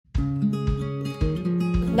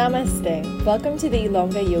Namaste. Welcome to the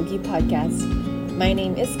Ilongga Yogi podcast. My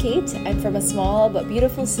name is Kate. I'm from a small but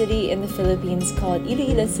beautiful city in the Philippines called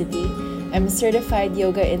Iloilo City. I'm a certified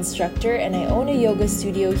yoga instructor and I own a yoga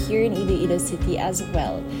studio here in Iloilo City as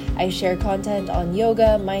well. I share content on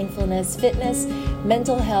yoga, mindfulness, fitness,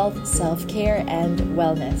 mental health, self-care, and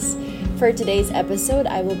wellness. For today's episode,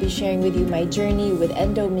 I will be sharing with you my journey with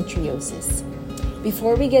endometriosis.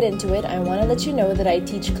 Before we get into it, I want to let you know that I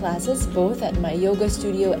teach classes both at my yoga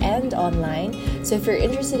studio and online. So if you're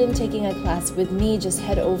interested in taking a class with me, just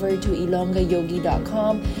head over to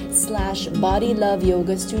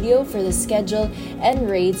ilongayogi.com/bodyloveyogastudio for the schedule and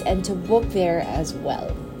rates and to book there as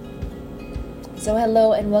well. So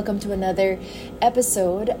hello and welcome to another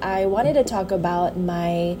episode. I wanted to talk about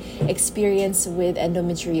my experience with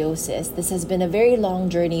endometriosis. This has been a very long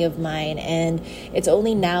journey of mine, and it's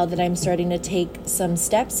only now that I'm starting to take some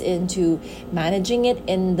steps into managing it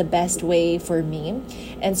in the best way for me.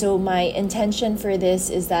 And so my intention for this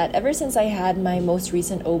is that ever since I had my most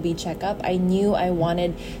recent OB checkup, I knew I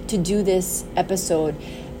wanted to do this episode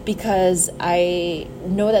because I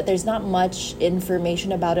know that there's not much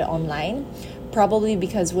information about it online. Probably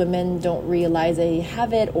because women don't realize they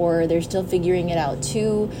have it or they're still figuring it out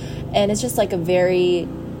too. And it's just like a very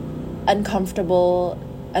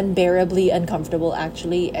unbearably uncomfortable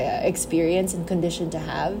experience and condition to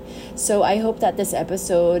have. So I hope that this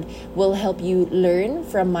episode will help you learn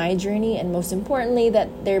from my journey, and most importantly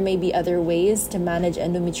that there may be other ways to manage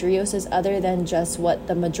endometriosis other than just what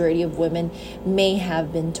the majority of women may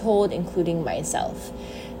have been told, including myself.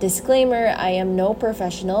 Disclaimer, I am no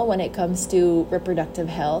professional when it comes to reproductive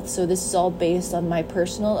health, so this is all based on my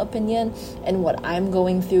personal opinion and what I'm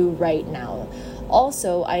going through right now.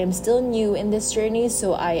 Also, I am still new in this journey,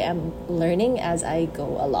 so I am learning as I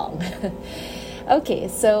go along. Okay,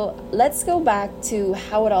 so let's go back to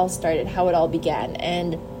how it all started, how it all began.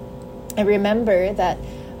 And I remember that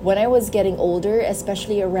when I was getting older,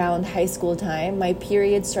 especially around high school time, my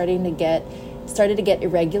period started to get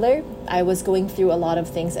irregular. I was going through a lot of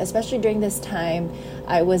things, especially during this time.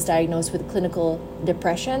 I was diagnosed with clinical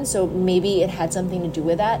depression, so maybe it had something to do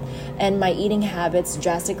with that. And my eating habits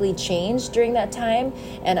drastically changed during that time,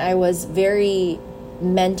 and I was very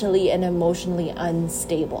mentally and emotionally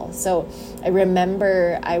unstable. So I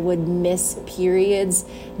remember I would miss periods,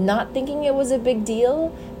 not thinking it was a big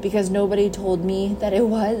deal because nobody told me that it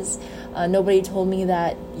was. Nobody told me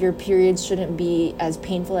that your periods shouldn't be as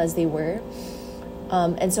painful as they were.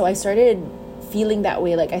 And so I started feeling that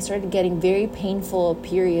way. Like I started getting very painful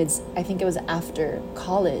periods. I think it was after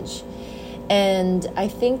college. And I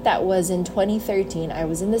think that was in 2013. I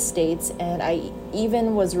was in the States and I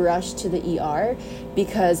even was rushed to the ER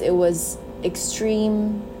because it was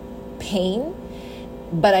extreme pain.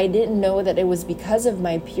 But I didn't know that it was because of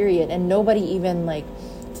my period, and nobody even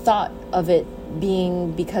thought of it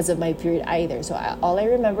being because of my period either. So all I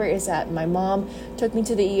remember is that my mom took me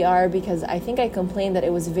to the ER because I think I complained that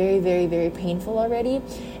it was very, very, very painful already.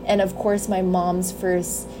 And of course, my mom's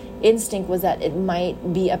first instinct was that it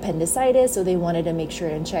might be appendicitis, so they wanted to make sure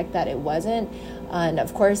and check that it wasn't. And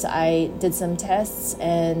of course, I did some tests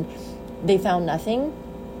and they found nothing,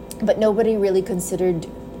 but nobody really considered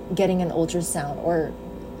getting an ultrasound or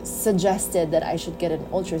suggested that I should get an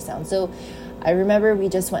ultrasound. So I remember we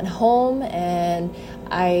just went home and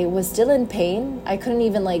I was still in pain. I couldn't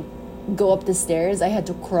even go up the stairs. I had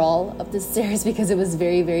to crawl up the stairs because it was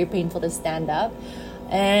very, very painful to stand up.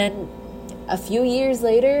 And a few years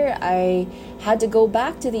later, I had to go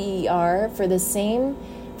back to the ER for the same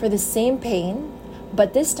pain,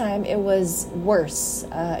 but this time it was worse.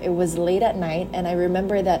 It was late at night, and I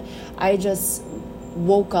remember that I just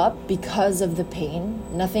woke up because of the pain.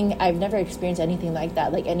 I've never experienced anything like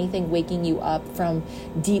that, like anything waking you up from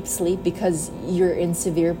deep sleep because you're in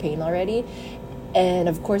severe pain already. And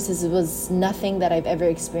of course, this was nothing that I've ever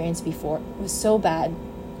experienced before. It was so bad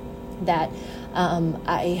that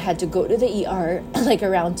I had to go to the ER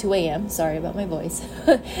around 2 a.m. Sorry about my voice.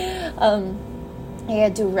 I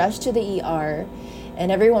had to rush to the ER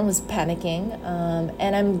and everyone was panicking.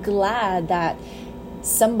 And I'm glad that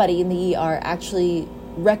somebody in the ER actually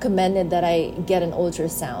recommended that I get an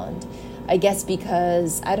ultrasound. I guess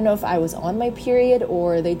because I don't know if I was on my period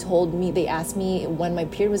or they asked me when my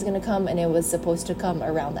period was going to come and it was supposed to come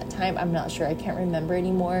around that time. I'm not sure. I can't remember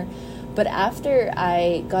anymore. But after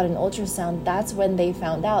I got an ultrasound, that's when they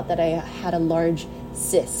found out that I had a large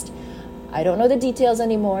cyst. I don't know the details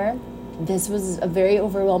anymore. This was a very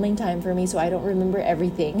overwhelming time for me, so I don't remember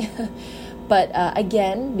everything. But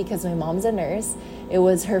again, because my mom's a nurse, it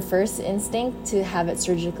was her first instinct to have it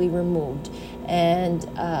surgically removed. And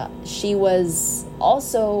she was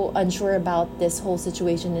also unsure about this whole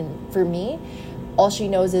situation. And for me, all she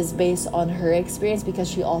knows is based on her experience, because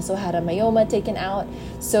she also had a myoma taken out.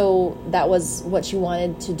 So that was what she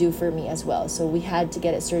wanted to do for me as well. So we had to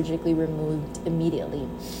get it surgically removed immediately.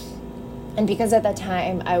 And because at that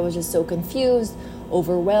time I was just so confused,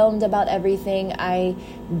 overwhelmed about everything, I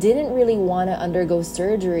didn't really want to undergo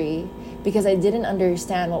surgery because I didn't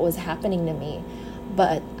understand what was happening to me.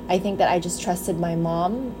 But I think that I just trusted my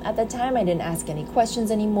mom at the time. I didn't ask any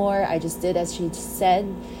questions anymore. I just did as she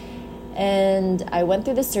said. And I went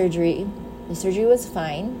through the surgery. The surgery was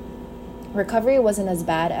fine. Recovery wasn't as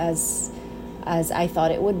bad as I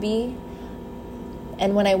thought it would be.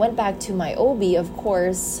 And when I went back to my OB, of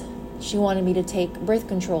course, she wanted me to take birth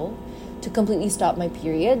control to completely stop my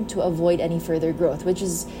period to avoid any further growth, which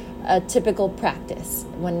is a typical practice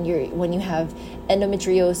when you have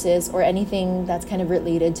endometriosis or anything that's kind of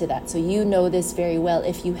related to that. So you know this very well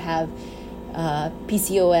if you have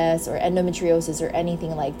PCOS or endometriosis or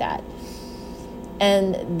anything like that.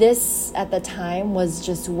 And this at the time was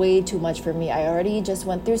just way too much for me. I already just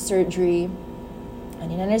went through surgery. I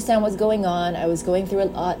didn't understand what's going on. I was going through a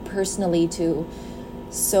lot personally too.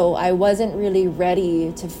 So I wasn't really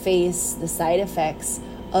ready to face the side effects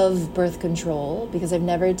of birth control because I've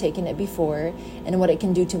never taken it before, and what it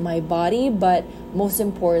can do to my body, but most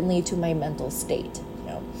importantly to my mental state.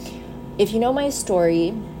 If you know my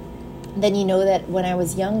story, then you know that when I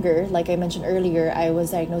was younger, like I mentioned earlier, I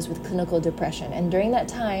was diagnosed with clinical depression. And during that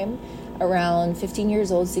time, around 15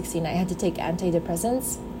 years old, 16, I had to take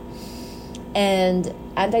antidepressants. And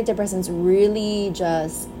antidepressants really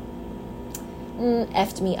just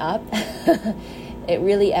effed me up. It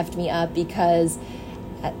really effed me up because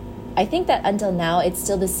I think that until now, it's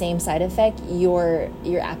still the same side effect. Your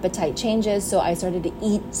appetite changes. So I started to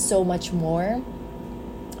eat so much more.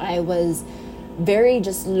 I was very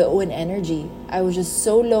just low in energy. I was just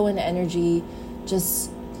so low in energy, just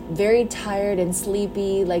very tired and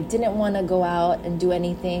sleepy, like didn't want to go out and do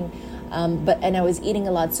anything. And I was eating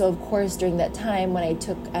a lot. So of course, during that time when I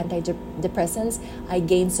took antidepressants, I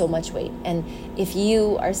gained so much weight. And if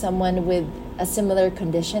you are someone with a similar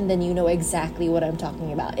condition, then you know exactly what I'm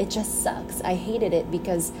talking about. It just sucks. I hated it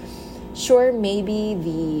because sure, maybe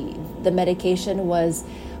the medication was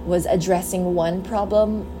addressing one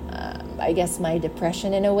problem, I guess my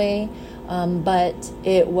depression in a way, but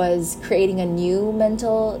it was creating a new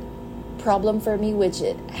mental problem for me, which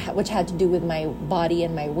had to do with my body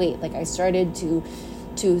and my weight. Like I started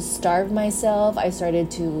to starve myself. I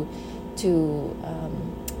started to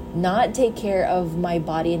not take care of my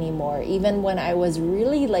body anymore. Even when I was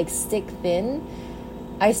really like stick thin,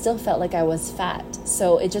 I still felt like I was fat.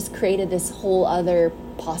 So it just created this whole other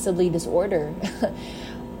possibly disorder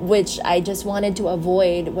which I just wanted to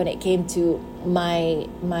avoid when it came to my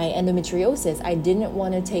endometriosis. I didn't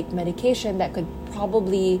want to take medication that could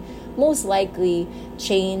probably most likely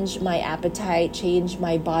change my appetite, change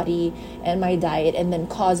my body and my diet, and then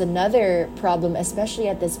cause another problem, especially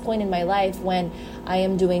at this point in my life when I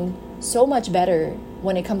am doing so much better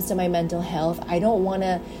when it comes to my mental health. I don't want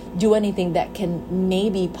to do anything that can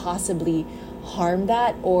maybe possibly harm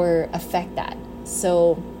that or affect that.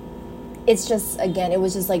 So it's just, again, it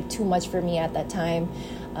was just like too much for me at that time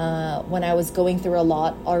when I was going through a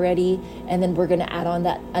lot already. And then we're going to add on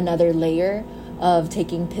that another layer of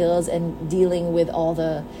taking pills and dealing with all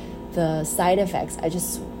the side effects. I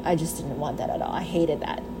just didn't want that at all. I hated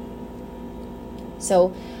that.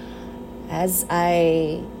 So as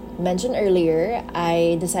I mentioned earlier,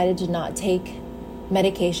 I decided to not take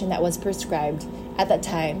medication that was prescribed at that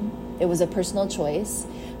time. It was a personal choice.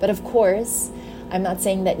 But of course, I'm not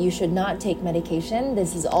saying that you should not take medication.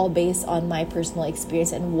 This is all based on my personal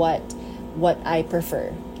experience and what I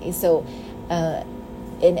prefer. Okay, so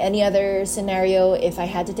in any other scenario, if I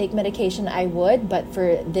had to take medication, I would. But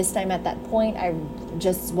for this time at that point, I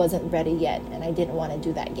just wasn't ready yet, and I didn't want to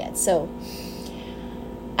do that yet. So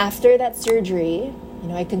after that surgery,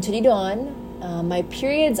 I continued on. My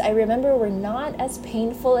periods, I remember, were not as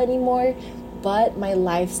painful anymore, but my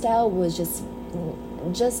lifestyle was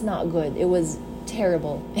just not good. It was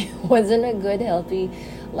terrible. It wasn't a good, healthy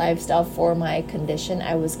lifestyle for my condition.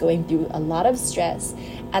 I was going through a lot of stress.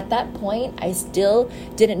 At that point, I still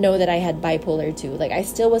didn't know that I had bipolar 2. Like, I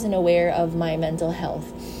still wasn't aware of my mental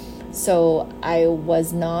health. So I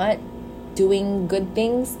was not doing good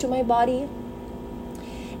things to my body.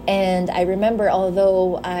 And I remember,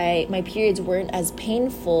 although my periods weren't as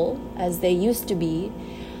painful as they used to be,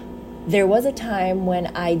 there was a time when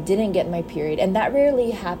I didn't get my period. And that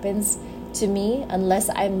rarely happens to me unless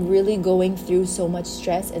I'm really going through so much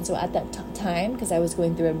stress. And so at that time, because I was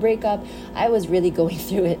going through a breakup, I was really going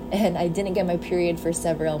through it, and I didn't get my period for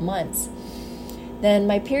several months. Then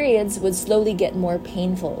my periods would slowly get more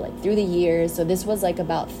painful, like through the years. So this was like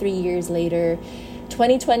about 3 years later.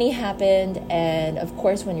 2020 happened, and of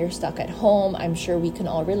course, when you're stuck at home, I'm sure we can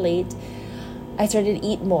all relate. I started to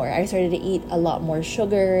eat more. I started to eat a lot more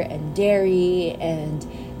sugar and dairy and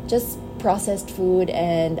just processed food,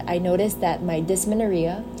 and I noticed that my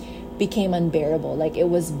dysmenorrhea became unbearable. Like, it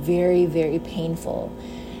was very, very painful.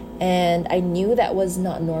 And I knew that was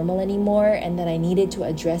not normal anymore, and that I needed to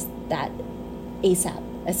address that ASAP,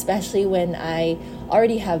 especially when I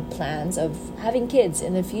already have plans of having kids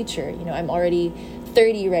in the future. I'm already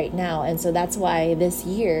 30 right now, and so that's why this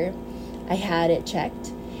year I had it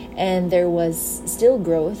checked, and there was still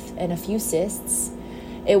growth and a few cysts.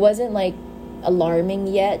 It wasn't like alarming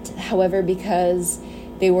yet, however, because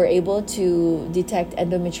they were able to detect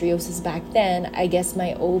endometriosis back then. I guess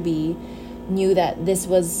my OB knew that this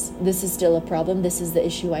is still a problem, this is the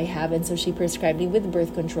issue I have, and so she prescribed me with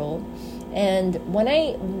birth control. And when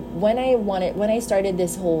I started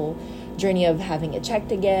this whole journey of having it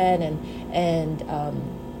checked again and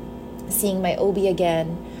seeing my OB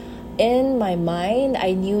again, in my mind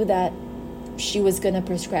I knew that she was going to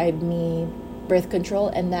prescribe me birth control,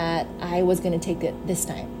 and that I was going to take it this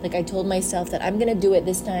time. Like, I told myself that I'm going to do it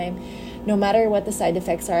this time, no matter what the side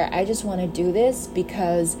effects are. I just want to do this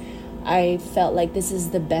because I felt like this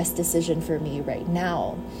is the best decision for me right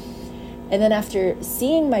now. And then after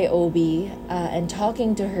seeing my OB and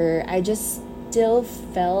talking to her, I just still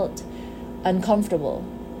felt uncomfortable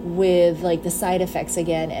with like the side effects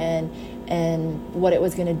again and what it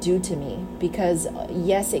was going to do to me, because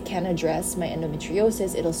yes, it can address my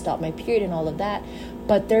endometriosis, it'll stop my period and all of that,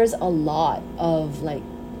 but there's a lot of like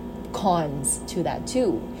cons to that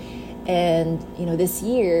too. And this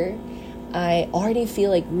year I already feel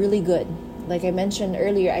like really good. Like I mentioned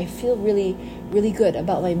earlier, I feel really, really good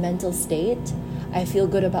about my mental state. I feel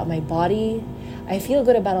good about my body. I feel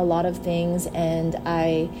good about a lot of things, and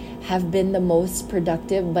I have been the most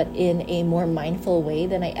productive, but in a more mindful way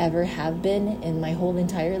than I ever have been in my whole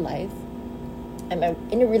entire life. I'm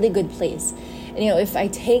in a really good place. And, if I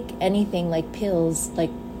take anything like pills,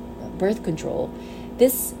 like birth control,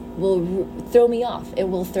 this will throw me off. It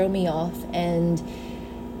will throw me off, and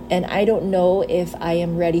I don't know if I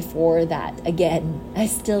am ready for that again. I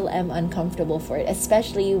still am uncomfortable for it,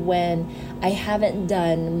 especially when I haven't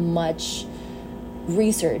done much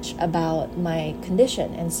research about my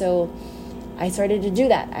condition. And so I started to do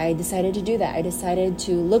that. I decided to do that. I decided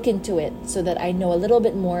to look into it so that I know a little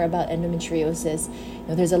bit more about endometriosis.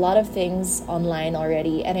 There's a lot of things online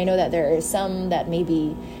already, and I know that there are some that may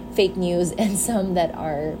be fake news and some that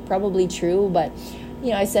are probably true, but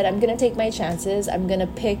I said I'm going to take my chances. I'm going to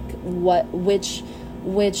pick which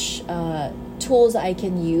tools I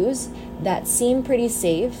can use that seem pretty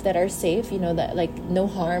safe, that are safe, that like no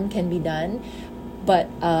harm can be done, but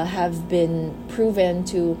have been proven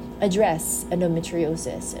to address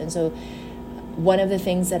endometriosis. And so one of the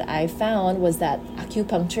things that I found was that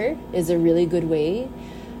acupuncture is a really good way,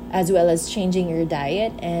 as well as changing your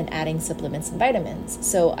diet and adding supplements and vitamins.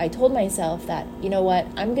 So I told myself that,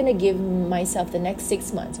 I'm going to give myself the next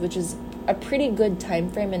 6 months, which is a pretty good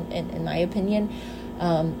time frame in my opinion,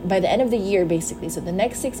 by the end of the year, basically. So the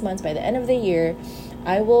next 6 months, by the end of the year,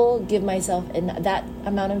 I will give myself that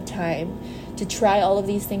amount of time to try all of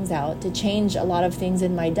these things out, to change a lot of things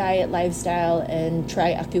in my diet, lifestyle, and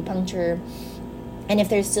try acupuncture. And if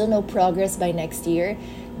there's still no progress by next year,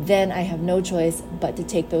 then I have no choice but to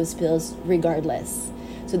take those pills regardless.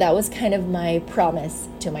 So that was kind of my promise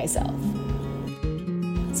to myself.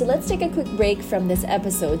 So let's take a quick break from this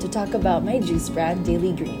episode to talk about my juice brand,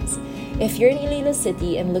 Daily Greens. If you're in Iloilo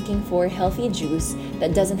City and looking for healthy juice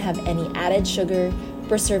that doesn't have any added sugar,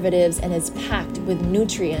 preservatives, and is packed with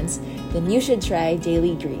nutrients, then you should try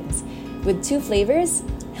Daily Greens. With 2 flavors,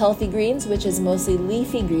 healthy greens, which is mostly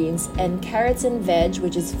leafy greens, and carrots and veg,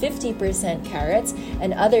 which is 50% carrots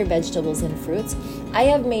and other vegetables and fruits, I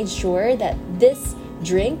have made sure that this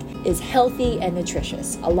drink is healthy and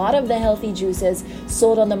nutritious. A lot of the healthy juices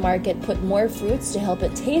sold on the market put more fruits to help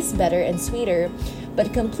it taste better and sweeter,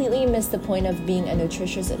 but completely miss the point of being a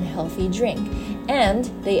nutritious and healthy drink. And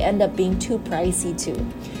they end up being too pricey too.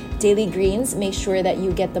 Daily Greens make sure that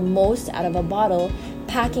you get the most out of a bottle,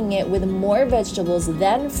 packing it with more vegetables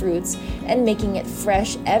than fruits and making it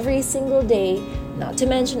fresh every single day, not to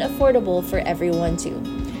mention affordable for everyone too.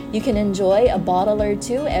 You can enjoy a bottle or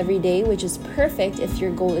two every day, which is perfect if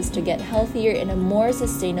your goal is to get healthier in a more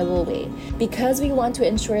sustainable way. Because we want to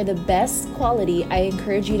ensure the best quality, I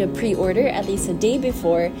encourage you to pre-order at least a day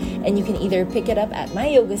before, and you can either pick it up at my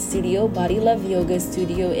yoga studio, Body Love Yoga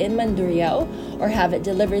Studio in Mandurriao, or have it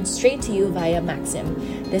delivered straight to you via Maxim.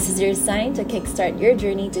 This is your sign to kickstart your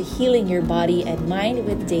journey to healing your body and mind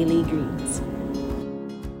with daily greens.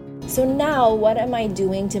 So now, what am I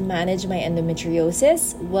doing to manage my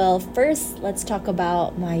endometriosis? Well, first, let's talk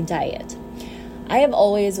about my diet. I have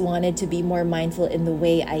always wanted to be more mindful in the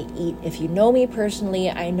way I eat. If you know me personally,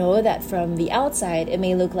 I know that from the outside, it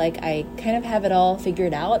may look like I kind of have it all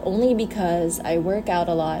figured out, only because I work out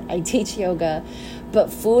a lot, I teach yoga, but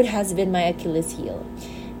food has been my Achilles heel.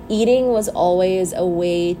 Eating was always a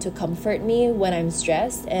way to comfort me when I'm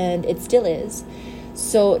stressed, and it still is.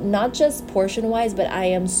 So not just portion-wise, but I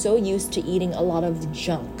am so used to eating a lot of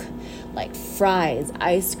junk, like fries,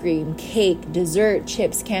 ice cream, cake, dessert,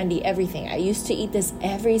 chips, candy, everything. I used to eat this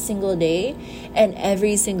every single day and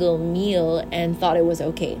every single meal and thought it was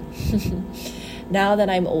okay. Now that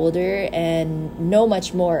I'm older and know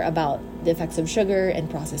much more about the effects of sugar and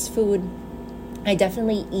processed food, I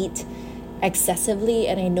definitely eat excessively,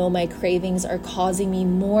 and I know my cravings are causing me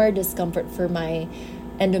more discomfort for my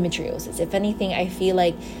endometriosis. If anything, I feel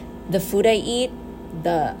like the food I eat,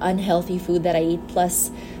 the unhealthy food that I eat,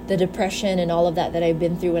 plus the depression and all of that I've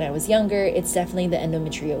been through when I was younger, it's definitely the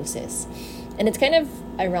endometriosis. And it's kind of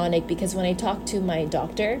ironic because when I talked to my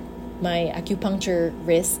doctor, my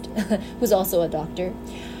acupuncturist, who's also a doctor,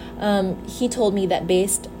 he told me that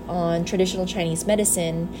based on traditional Chinese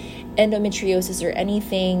medicine, endometriosis or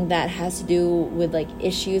anything that has to do with like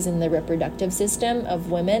issues in the reproductive system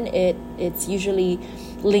of women, it's usually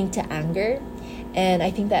linked to anger. And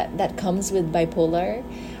I think that comes with bipolar.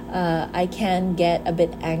 I can get a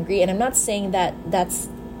bit angry, and I'm not saying that that's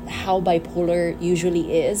how bipolar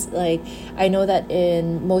usually is. Like, I know that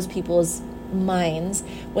in most people's minds,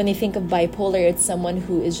 when they think of bipolar, it's someone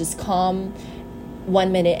who is just calm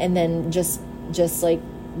 1 minute and then just like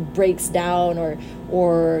breaks down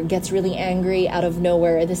or gets really angry out of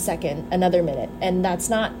nowhere another minute. And that's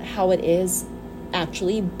not how it is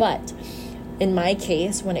actually. But in my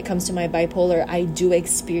case, when it comes to my bipolar, I do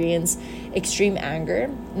experience extreme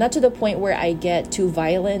anger, not to the point where I get too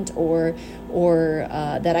violent or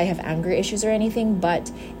that I have anger issues or anything,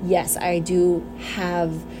 but yes, I do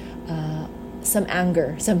have some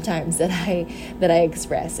anger sometimes that I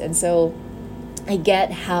express. And so I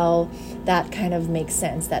get how that kind of makes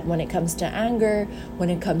sense, that when it comes to anger, when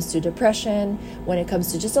it comes to depression, when it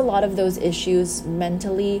comes to just a lot of those issues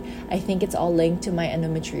mentally, I think it's all linked to my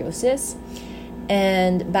endometriosis.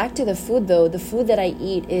 And back to the food though, the food that I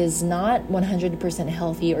eat is not 100%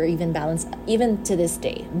 healthy or even balanced, even to this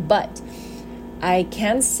day. But I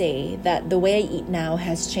can say that the way I eat now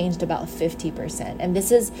has changed about 50%. And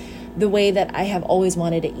this is the way that I have always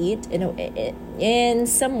wanted to eat in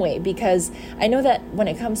some way, because I know that when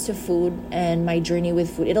it comes to food and my journey with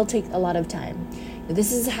food, it'll take a lot of time.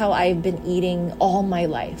 This is how I've been eating all my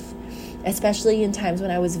life, especially in times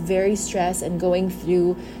when I was very stressed and going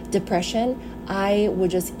through depression. I would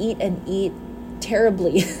just eat and eat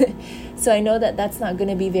terribly. So I know that that's not going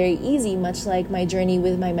to be very easy, much like my journey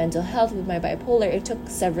with my mental health, with my bipolar. It took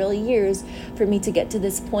several years for me to get to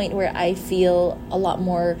this point where I feel a lot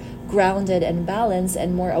more grounded and balanced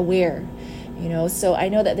and more aware, so I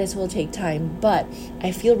know that this will take time, but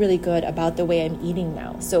I feel really good about the way I'm eating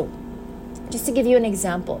now. So just to give you an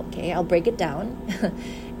example, okay, I'll break it down.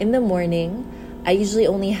 In the morning, I usually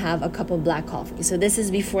only have a cup of black coffee. So this is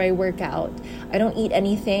before I work out. I don't eat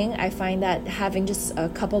anything. I find that having just a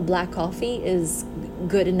cup of black coffee is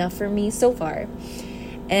good enough for me so far.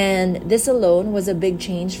 And this alone was a big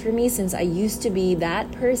change for me, since I used to be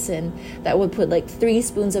that person that would put like 3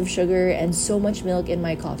 spoons of sugar and so much milk in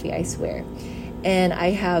my coffee, I swear. And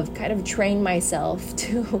I have kind of trained myself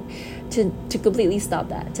to completely stop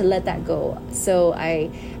that, to let that go. So I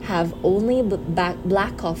have only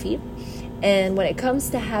black coffee. And when it comes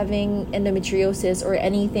to having endometriosis or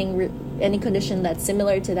any condition that's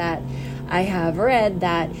similar to that, I have read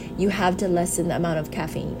that you have to lessen the amount of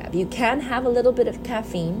caffeine you have. You can have a little bit of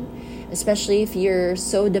caffeine, especially if you're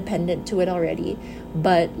so dependent to it already,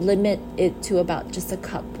 but limit it to about just a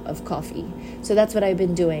cup of coffee. So that's what I've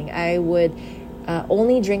been doing. I would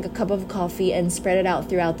only drink a cup of coffee and spread it out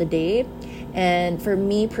throughout the day. And for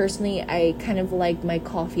me personally, I kind of like my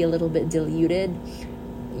coffee a little bit diluted.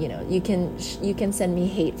 You can send me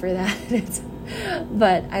hate for that.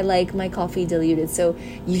 But I like my coffee diluted. So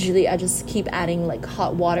usually I just keep adding like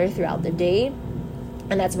hot water throughout the day,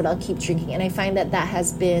 and that's what I'll keep drinking. And I find that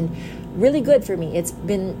has been really good for me. It's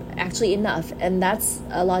been actually enough. And that's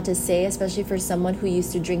a lot to say, especially for someone who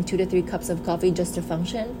used to drink 2 to 3 cups of coffee just to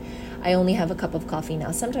function. I only have a cup of coffee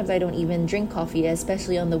now. Sometimes I don't even drink coffee,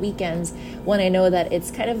 especially on the weekends when I know that it's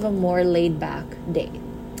kind of a more laid back day.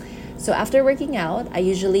 So after working out, I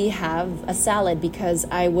usually have a salad because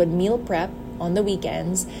I would meal prep on the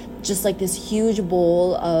weekends, just like this huge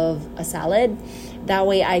bowl of a salad. That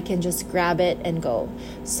way I can just grab it and go.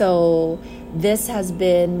 So this has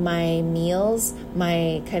been my meals.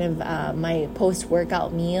 My kind of my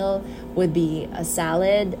post-workout meal would be a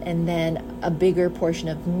salad and then a bigger portion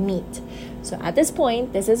of meat. So at this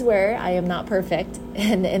point, this is where I am not perfect.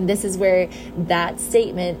 And this is where that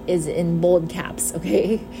statement is in bold caps,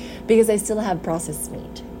 okay? Because I still have processed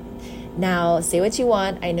meat. Now, say what you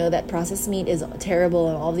want. I know that processed meat is terrible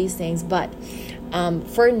and all these things, but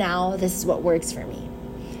for now, this is what works for me.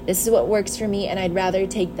 This is what works for me, and I'd rather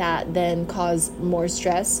take that than cause more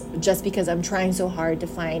stress just because I'm trying so hard to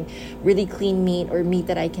find really clean meat or meat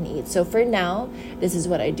that I can eat. So for now, this is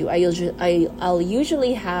what I do. I'll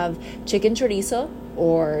usually have chicken chorizo,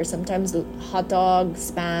 or sometimes hot dog,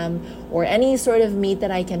 spam, or any sort of meat that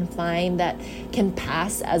I can find that can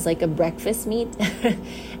pass as like a breakfast meat.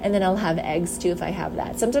 And then I'll have eggs too if I have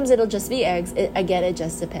that. Sometimes it'll just be eggs. Again, it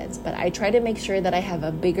just depends. But I try to make sure that I have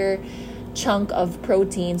a bigger chunk of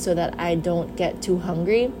protein so that I don't get too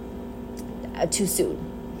hungry too soon.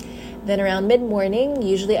 Then around mid-morning,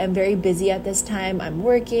 usually I'm very busy at this time. I'm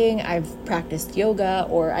working, I've practiced yoga,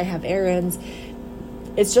 or I have errands.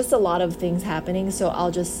 It's just a lot of things happening, so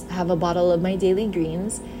I'll just have a bottle of my daily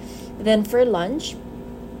greens. Then for lunch,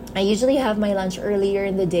 I usually have my lunch earlier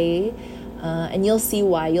in the day, and you'll see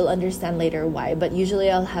why. You'll understand later why, but usually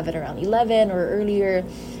I'll have it around 11 or earlier,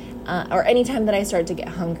 or anytime that I start to get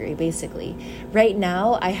hungry, basically. Right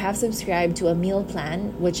now, I have subscribed to a meal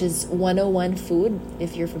plan, which is 101 Food.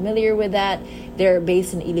 If you're familiar with that, they're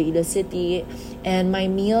based in Iloilo City, and my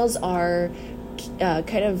meals are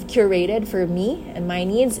kind of curated for me and my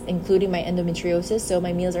needs, including my endometriosis. So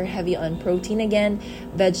my meals are heavy on protein again,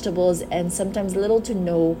 vegetables, and sometimes little to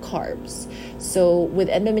no carbs. So with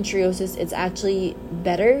endometriosis, it's actually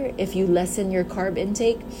better if you lessen your carb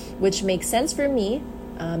intake, which makes sense for me.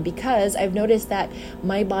 Because I've noticed that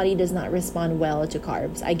my body does not respond well to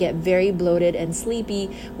carbs. I get very bloated and sleepy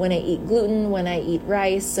when I eat gluten, when I eat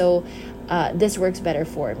rice. So this works better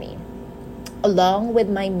for me. Along with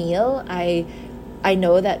my meal, I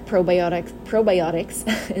know that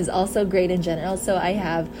probiotics is also great in general. So I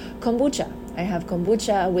have kombucha. I have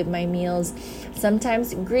kombucha with my meals.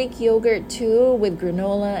 Sometimes Greek yogurt too with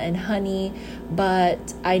granola and honey,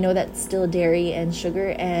 but I know that's still dairy and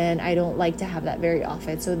sugar, and I don't like to have that very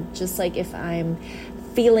often. So just like if I'm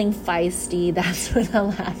feeling feisty, that's when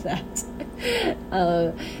I'll have that.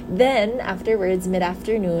 Then afterwards,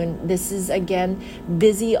 mid-afternoon, this is again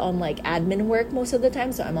busy on like admin work most of the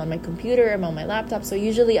time. So I'm on my computer, I'm on my laptop. So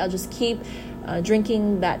usually I'll just keep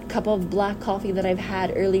drinking that cup of black coffee that I've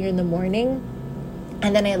had earlier in the morning.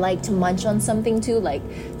 And then I like to munch on something too, like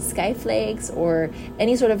Sky Flakes or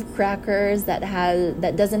any sort of crackers that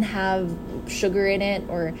doesn't have sugar in it,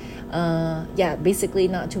 or basically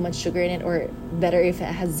not too much sugar in it, or better if it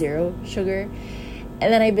has zero sugar.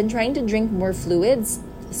 And then I've been trying to drink more fluids,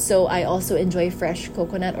 so I also enjoy fresh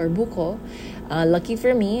coconut or buko. Lucky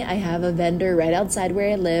for me, I have a vendor right outside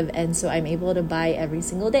where I live, and so I'm able to buy every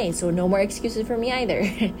single day. So no more excuses for me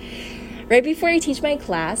either. Right before I teach my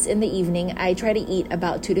class in the evening, I try to eat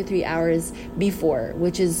about 2 to 3 hours before,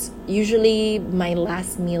 which is usually my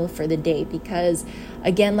last meal for the day. Because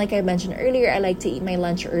again, like I mentioned earlier, I like to eat my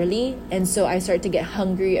lunch early. And so I start to get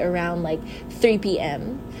hungry around like 3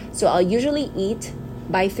 p.m. So I'll usually eat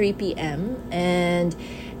by 3 p.m. And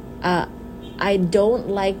I don't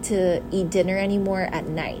like to eat dinner anymore at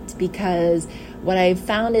night, because what I've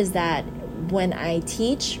found is that when I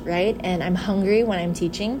teach, right, and I'm hungry when I'm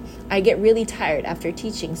teaching, I get really tired after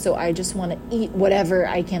teaching. So I just want to eat whatever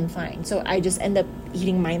I can find. So I just end up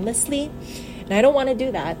eating mindlessly. And I don't want to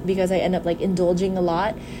do that, because I end up like indulging a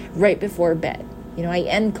lot right before bed. You know, I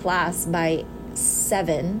end class by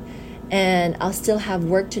 7 and I'll still have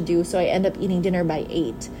work to do. So I end up eating dinner by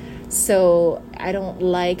 8. So I don't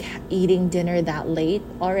like eating dinner that late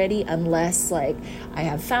already, unless like I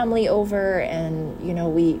have family over and, you know,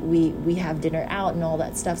 we have dinner out and all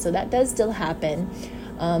that stuff. So that does still happen.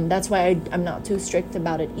 That's why I'm not too strict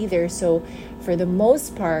about it either. So for the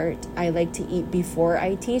most part, I like to eat before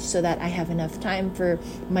I teach, so that I have enough time for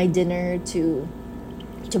my dinner to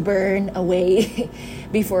burn away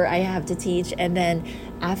before I have to teach. And then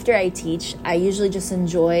after I teach, I usually just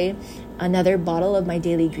enjoy another bottle of my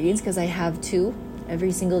daily greens, because I have 2.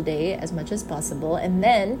 every single day as much as possible. And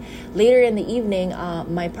then later in the evening,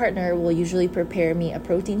 my partner will usually prepare me a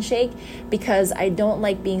protein shake because I don't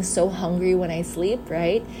like being so hungry when I sleep,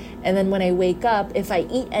 right? And then when I wake up, if I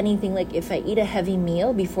eat anything, like if I eat a heavy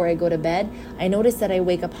meal before I go to bed, I notice that I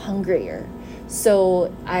wake up hungrier.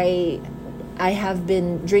 So I have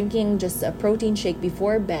been drinking just a protein shake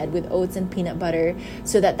before bed with oats and peanut butter,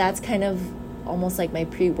 so that's kind of almost like my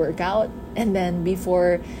pre-workout. And then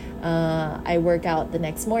before I work out the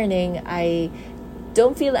next morning, I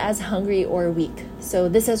don't feel as hungry or weak. So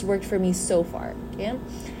this has worked for me so far. Okay,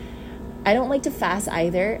 I don't like to fast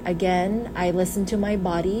either. Again, I listen to my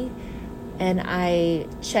body and I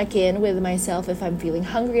check in with myself if I'm feeling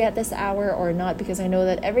hungry at this hour or not, because I know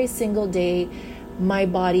that every single day my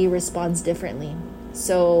body responds differently.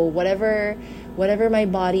 So whatever my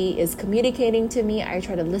body is communicating to me, I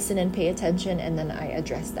try to listen and pay attention, and then I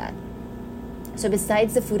address that. So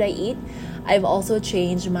besides the food I eat, I've also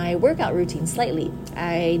changed my workout routine slightly.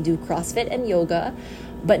 I do CrossFit and yoga,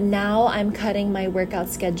 but now I'm cutting my workout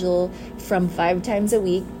schedule from 5 times a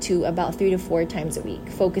week to about 3 to 4 times a week,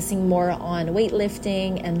 focusing more on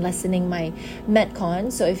weightlifting and lessening my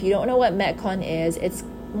Metcon. So if you don't know what Metcon is, it's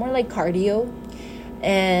more like cardio,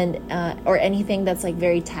 and or anything that's like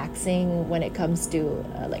very taxing when it comes to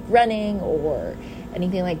like running or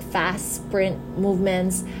anything like fast sprint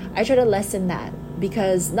movements. I try to lessen that,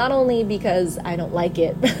 because not only because I don't like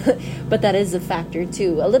it, but that is a factor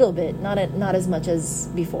too, a little bit, not as much as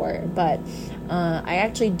before, but I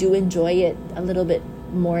actually do enjoy it a little bit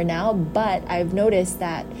more now. But I've noticed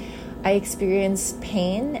that I experience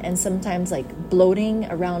pain and sometimes like bloating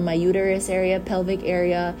around my uterus area, pelvic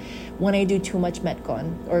area, when I do too much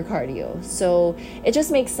Metcon or cardio. So it just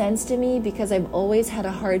makes sense to me, because I've always had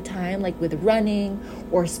a hard time like with running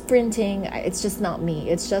or sprinting. It's just not me.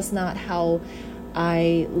 It's just not how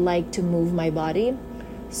I like to move my body.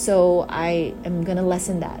 So I am going to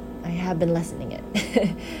lessen that. I have been lessening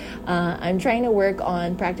it. I'm trying to work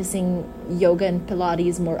on practicing yoga and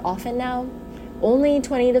Pilates more often now. Only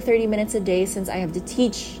 20 to 30 minutes a day, since I have to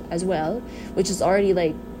teach as well, which is already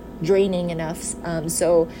like draining enough.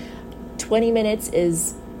 So 20 minutes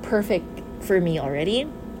is perfect for me already.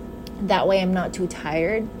 That way I'm not too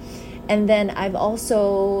tired. And then I've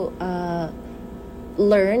also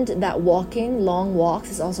learned that walking, long walks,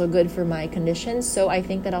 is also good for my condition. So I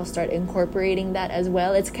think that I'll start incorporating that as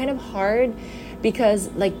well. It's kind of hard because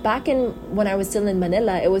like back in when I was still in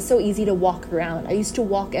Manila, it was so easy to walk around. I used to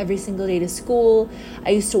walk every single day to school.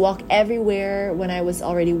 I used to walk everywhere when I was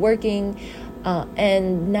already working.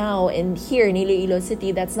 And now here in Iloilo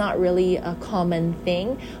City, that's not really a common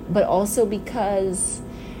thing, but also because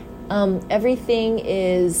everything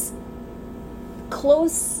is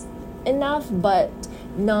close enough, but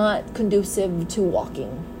not conducive to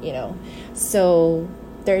walking, So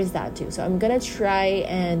there's that too. So I'm gonna try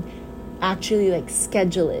and actually like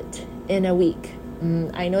schedule it in a week.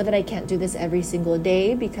 I know that I can't do this every single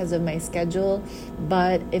day because of my schedule,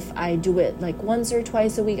 but if I do it like once or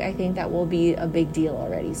twice a week, I think that will be a big deal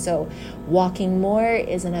already. So walking more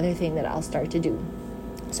is another thing that I'll start to do.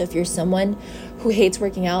 So if you're someone who hates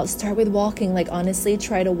working out, start with walking. Like honestly,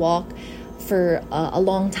 try to walk for a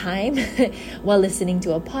long time while listening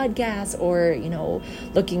to a podcast or,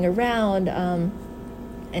 looking around and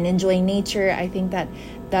enjoying nature. I think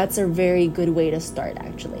that's a very good way to start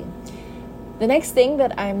actually. The next thing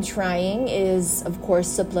that I'm trying is, of course,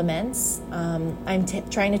 supplements. I'm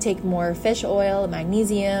trying to take more fish oil,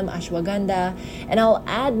 magnesium, ashwagandha, and I'll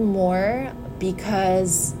add more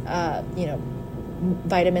because,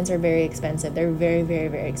 vitamins are very expensive. They're very, very,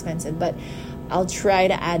 very expensive. But I'll try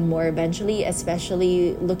to add more eventually,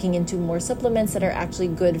 especially looking into more supplements that are actually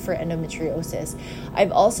good for endometriosis.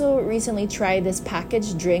 I've also recently tried this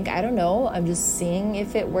packaged drink. I don't know. I'm just seeing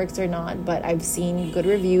if it works or not, but I've seen good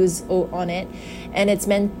reviews on it, and it's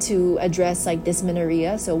meant to address like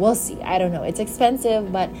dysmenorrhea. So we'll see. I don't know. It's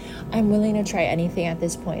expensive, but I'm willing to try anything at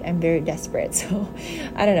this point. I'm very desperate. So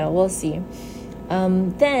I don't know. We'll see.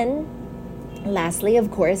 Then lastly, of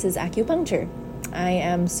course, is acupuncture. I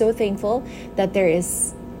am so thankful that there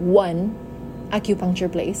is one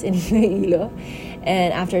acupuncture place in Iloilo.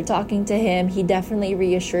 And after talking to him, he definitely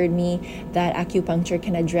reassured me that acupuncture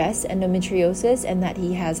can address endometriosis and that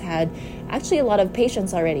he has had actually a lot of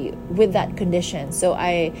patients already with that condition. So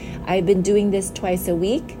I've been doing this twice a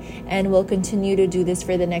week and will continue to do this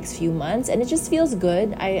for the next few months. And it just feels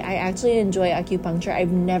good. I actually enjoy acupuncture.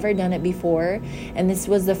 I've never done it before, and this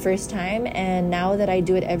was the first time. And now that I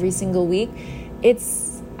do it every single week,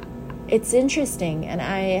 it's interesting, and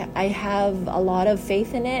I have a lot of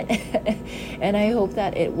faith in it and I hope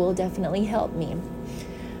that it will definitely help me.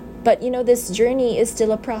 But this journey is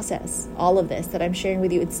still a process. All of this that I'm sharing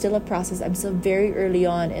with you, it's still a process. I'm still very early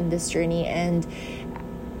on in this journey, and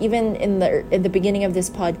even in the beginning of this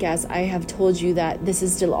podcast, I have told you that this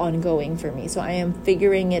is still ongoing for me. So I am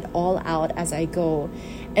figuring it all out as I go,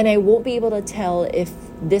 and I won't be able to tell if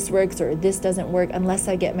this works or this doesn't work unless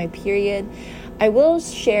I get my period. I will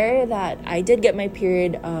share that I did get my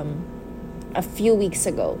period a few weeks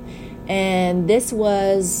ago, and this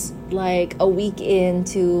was like a week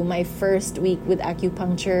into my first week with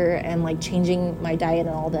acupuncture and like changing my diet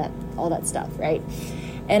and all that stuff, right?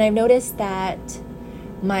 And I've noticed that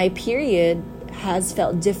my period has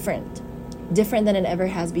felt different than it ever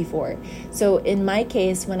has before. So in my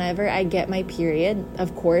case, whenever I get my period,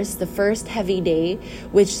 of course, the first heavy day,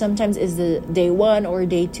 which sometimes is the day 1 or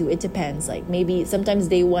day 2, it depends. Like maybe sometimes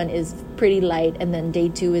day 1 is pretty light and then day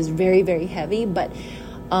 2 is very, very heavy. But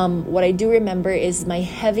what I do remember is my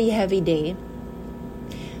heavy day.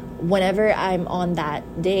 Whenever I'm on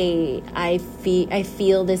that day, I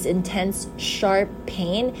feel this intense, sharp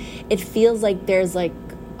pain. It feels like there's like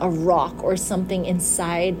a rock or something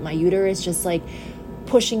inside my uterus just like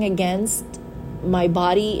pushing against my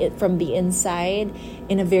body from the inside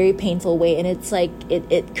in a very painful way. And it's like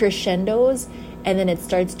it crescendos and then it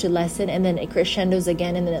starts to lessen, and then it crescendos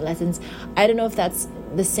again and then it lessens. I don't know if that's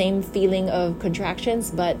the same feeling of contractions,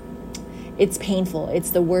 but it's painful. It's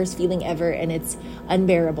the worst feeling ever, and it's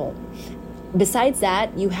unbearable. Besides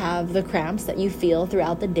that, you have the cramps that you feel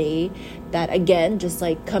throughout the day that again just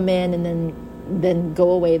like come in and then go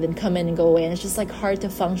away, then come in and go away, and it's just like hard to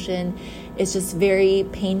function. It's just very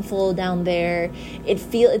painful down there.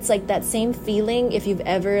 It's like that same feeling if you've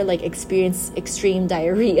ever like experienced extreme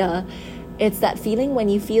diarrhea. It's that feeling when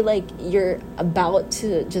you feel like you're about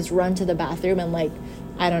to just run to the bathroom and like,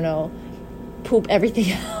 I don't know, poop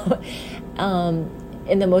everything out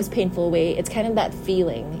in the most painful way. It's kind of that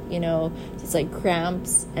feeling, just like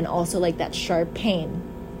cramps and also like that sharp pain.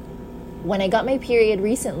 When I got my period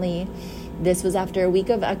recently, this was after a week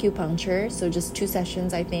of acupuncture, so just 2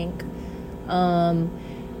 sessions, I think.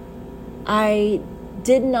 I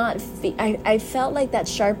did not feel, I felt like that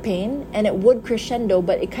sharp pain, and it would crescendo,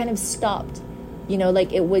 but it kind of stopped.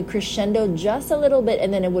 Like it would crescendo just a little bit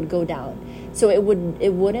and then it would go down. So it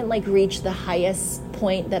wouldn't like reach the highest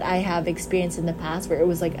point that I have experienced in the past where it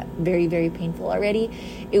was like very, very painful already.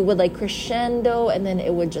 It would like crescendo and then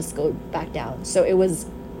it would just go back down. So it was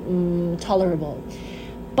tolerable.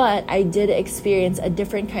 But I did experience a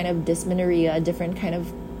different kind of dysmenorrhea, a different kind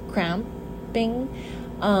of cramping.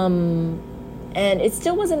 And it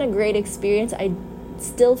still wasn't a great experience. I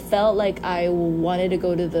still felt like I wanted to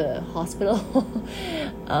go to the hospital,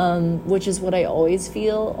 which is what I always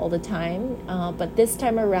feel all the time. But this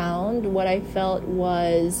time around, what I felt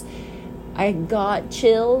was I got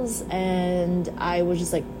chills and I was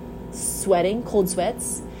just like sweating, cold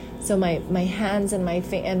sweats. So my hands and my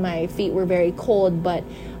feet were very cold, but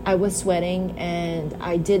I was sweating and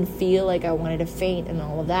I did feel like I wanted to faint and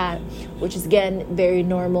all of that, which is again very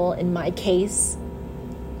normal in my case.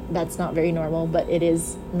 That's not very normal, but it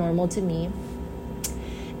is normal to me.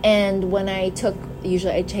 And when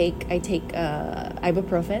usually I take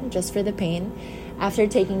ibuprofen just for the pain. After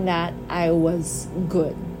taking that, I was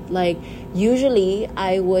good. Like usually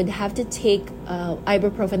I would have to take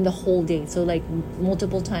ibuprofen the whole day, so like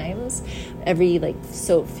multiple times every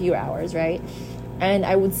few hours, right? And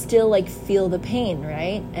I would still like feel the pain,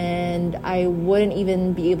 right? And I wouldn't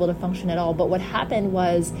even be able to function at all. But what happened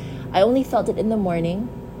was I only felt it in the morning,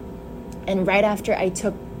 and right after I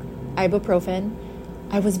took ibuprofen,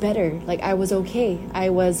 I was better. Like I was okay.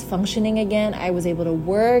 I was functioning again. I was able to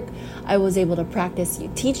work. I was able to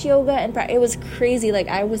teach yoga, and it was crazy. Like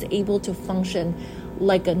I was able to function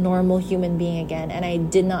like a normal human being again, and I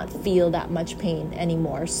did not feel that much pain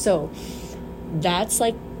anymore. So that's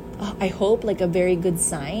like, I hope, like a very good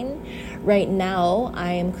sign. Right now,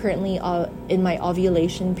 I am currently in my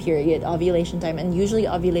ovulation time, and usually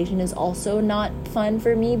ovulation is also not fun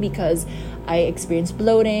for me because I experience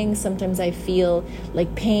bloating. Sometimes I feel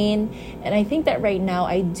like pain, and I think that right now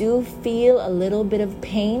I do feel a little bit of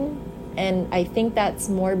pain, and I think that's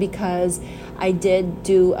more because I did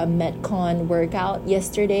do a Metcon workout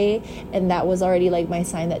yesterday, and that was already like my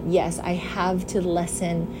sign that yes, I have to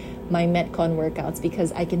lessen my Metcon workouts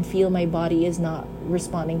because I can feel my body is not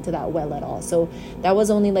responding to that well at all. So that was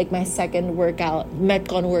only like my second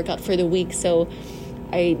Metcon workout for the week. So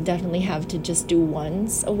I definitely have to just do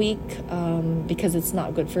once a week because it's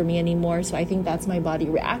not good for me anymore. So I think that's my body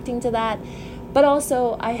reacting to that. But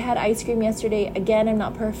also, I had ice cream yesterday. Again, I'm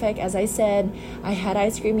not perfect. As I said, I had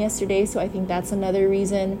ice cream yesterday, so I think that's another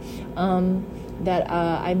reason. that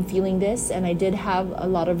I'm feeling this, and I did have a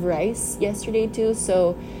lot of rice yesterday too,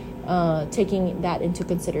 so taking that into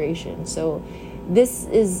consideration. So this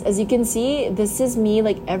is, as you can see, this is me.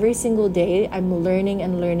 Like every single day I'm learning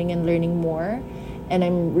and learning and learning more, and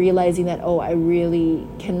I'm realizing that, oh, I really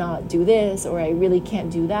cannot do this, or I really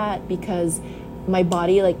can't do that, because my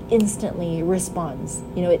body like instantly responds,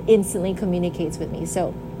 it instantly communicates with me.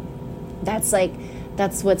 So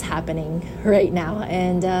that's what's happening right now.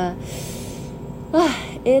 And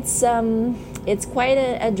it's quite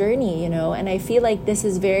a journey, and I feel like this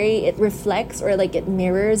is it reflects, or like it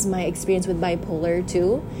mirrors my experience with bipolar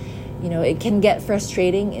too. It can get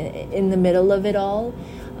frustrating in the middle of it all,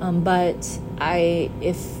 but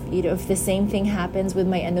if the same thing happens with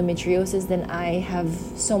my endometriosis, then I have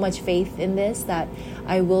so much faith in this that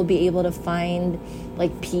I will be able to find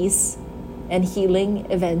like peace and healing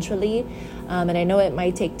eventually. And I know it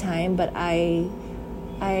might take time, but I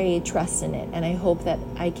trust in it, and I hope that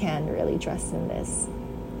I can really trust in this.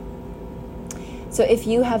 So if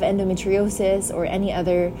you have endometriosis or any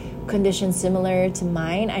other condition similar to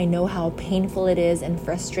mine, I know how painful it is and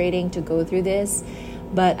frustrating to go through this,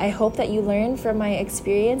 but I hope that you learn from my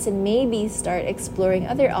experience and maybe start exploring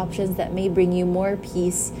other options that may bring you more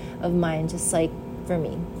peace of mind, just like for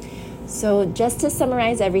me. So just to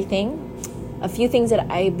summarize everything, a few things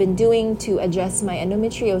that I've been doing to address my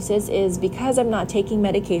endometriosis is, because I'm not taking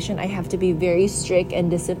medication, I have to be very strict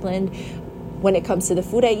and disciplined when it comes to the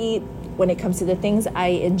food I eat, when it comes to the things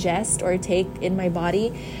I ingest or take in my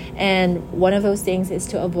body. And one of those things is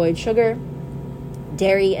to avoid sugar,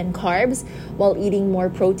 dairy, and carbs while eating more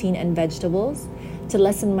protein and vegetables. To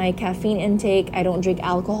lessen my caffeine intake, I don't drink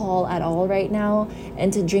alcohol at all right now,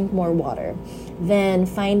 and to drink more water. Then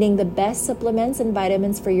finding the best supplements and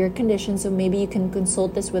vitamins for your condition, so maybe you can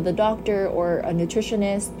consult this with a doctor or a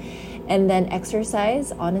nutritionist. And then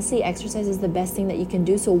exercise. Honestly, exercise is the best thing that you can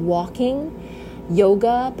do. So walking,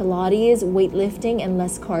 yoga, Pilates, weightlifting, and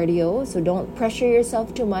less cardio. So don't pressure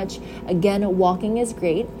yourself too much. Again, walking is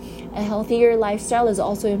great. A healthier lifestyle is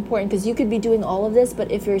also important, because you could be doing all of this,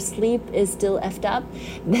 but if your sleep is still effed up,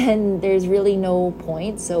 then there's really no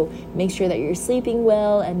point. So make sure that you're sleeping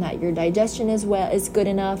well, and that your digestion is good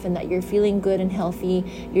enough, and that you're feeling good and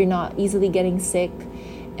healthy. You're not easily getting sick.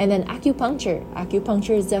 And then acupuncture.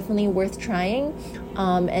 Acupuncture is definitely worth trying,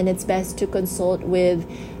 and it's best to consult with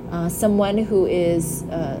someone who is,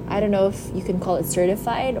 I don't know if you can call it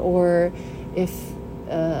certified, or if,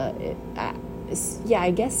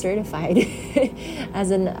 I guess certified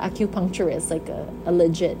as an acupuncturist, like a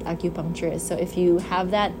legit acupuncturist. So if you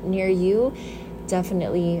have that near you,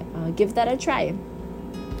 definitely give that a try.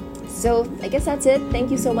 So I guess that's it. Thank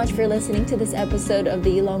you so much for listening to this episode of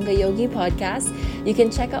the Ilongga Yogi podcast. You can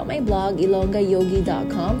check out my blog,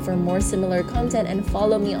 ilonggayogi.com, for more similar content, and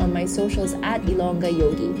follow me on my socials at Ilongga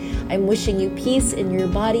Yogi. I'm wishing you peace in your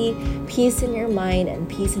body, peace in your mind, and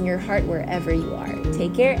peace in your heart wherever you are.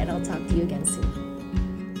 Take care, and I'll talk to you again soon.